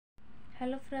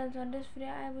Hello friends, on this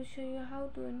video I will show you how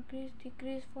to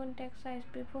decrease font text size.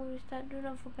 Before we start, do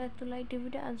not forget to like the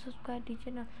video and subscribe the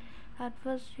channel. At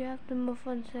first you have to move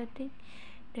font setting,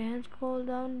 then scroll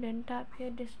down, then tap here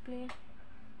display,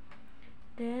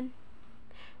 then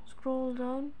scroll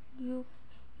down. You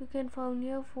can find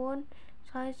your font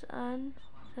size and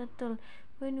settle.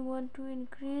 When you want to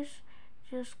increase,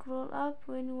 just scroll up.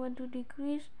 When you want to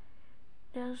decrease,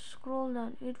 just scroll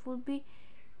down. It will be,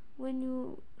 when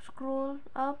you scroll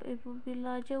up it will be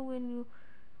larger, when you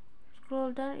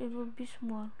scroll down it will be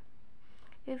small.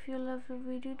 If you love the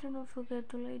video, do not forget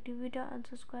to like the video and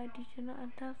subscribe to the channel,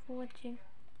 and thanks for watching.